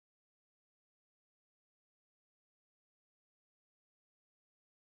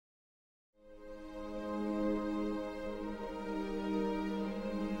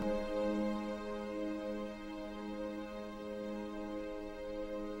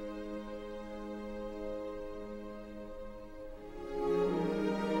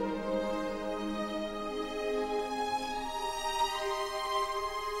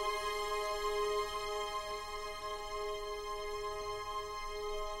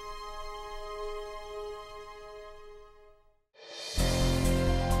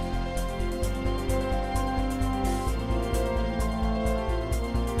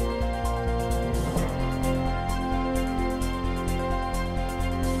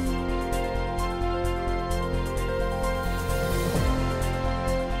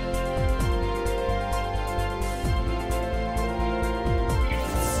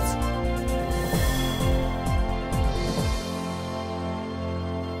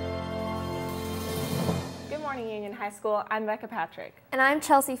High School. I'm Becca Patrick. And I'm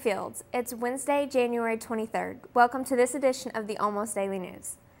Chelsea Fields. It's Wednesday, January 23rd. Welcome to this edition of the Almost Daily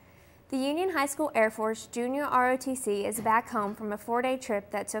News. The Union High School Air Force Junior ROTC is back home from a 4-day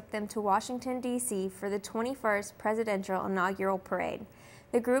trip that took them to Washington, D.C. for the 21st Presidential Inaugural Parade.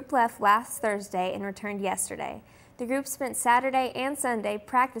 The group left last Thursday and returned yesterday. The group spent Saturday and Sunday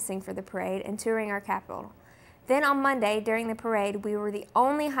practicing for the parade and touring our capital. Then on Monday, during the parade, we were the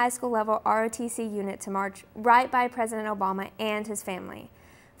only high school level ROTC unit to march right by President Obama and his family.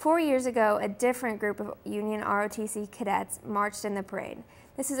 4 years ago, a different group of Union ROTC cadets marched in the parade.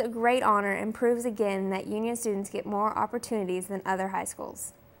 This is a great honor and proves again that Union students get more opportunities than other high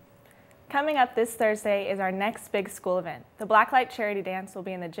schools. Coming up this Thursday is our next big school event. The Blacklight Charity Dance will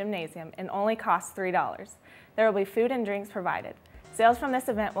be in the gymnasium and only costs $3. There will be food and drinks provided. Sales from this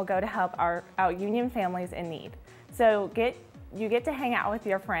event will go to help our Union families in need. So you get to hang out with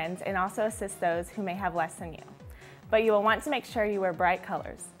your friends and also assist those who may have less than you. But you will want to make sure you wear bright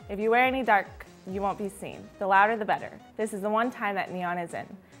colors. If you wear any dark, you won't be seen. The louder the better. This is the one time that neon is in.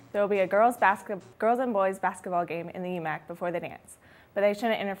 There will be a girls and boys basketball game in the UMAC before the dance, but they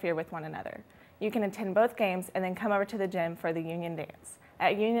shouldn't interfere with one another. You can attend both games and then come over to the gym for the Union dance.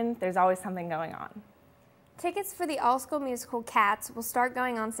 At Union, there's always something going on. Tickets for the all-school musical Cats will start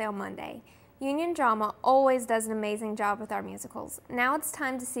going on sale Monday. Union Drama always does an amazing job with our musicals. Now it's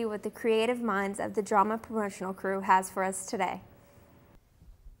time to see what the creative minds of the drama promotional crew has for us today.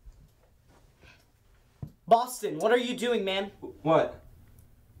 Boston, what are you doing, man? What?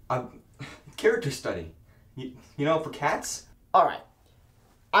 Character study. You know, for Cats? Alright.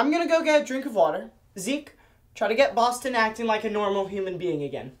 I'm gonna go get a drink of water. Zeke, try to get Boston acting like a normal human being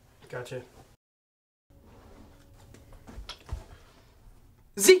again. Gotcha.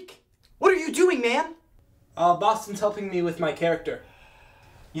 Zeke! What are you doing, man? Boston's helping me with my character.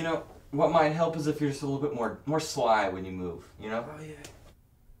 You know, what might help is if you're just a little bit more sly when you move, you know? Oh, yeah.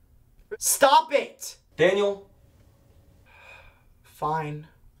 Stop it! Daniel? Fine.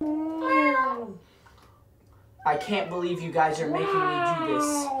 I can't believe you guys are making me do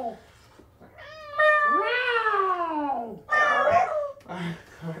this.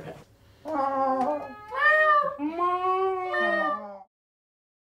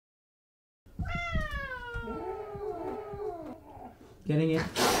 Getting it?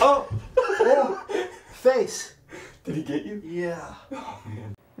 Oh! Oh! Face! Did he get you? Yeah. Oh,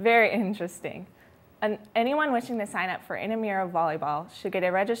 man. Very interesting. Anyone wishing to sign up for intramural volleyball should get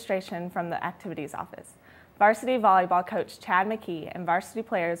a registration from the activities office. Varsity volleyball coach Chad McKee and varsity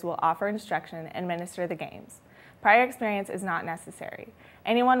players will offer instruction and administer the games. Prior experience is not necessary.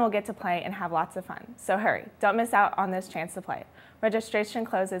 Anyone will get to play and have lots of fun. So hurry, don't miss out on this chance to play. Registration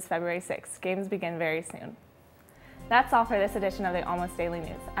closes February 6th. Games begin very soon. That's all for this edition of the Almost Daily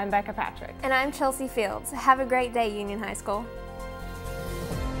News. I'm Becca Patrick. And I'm Chelsea Fields. Have a great day, Union High School.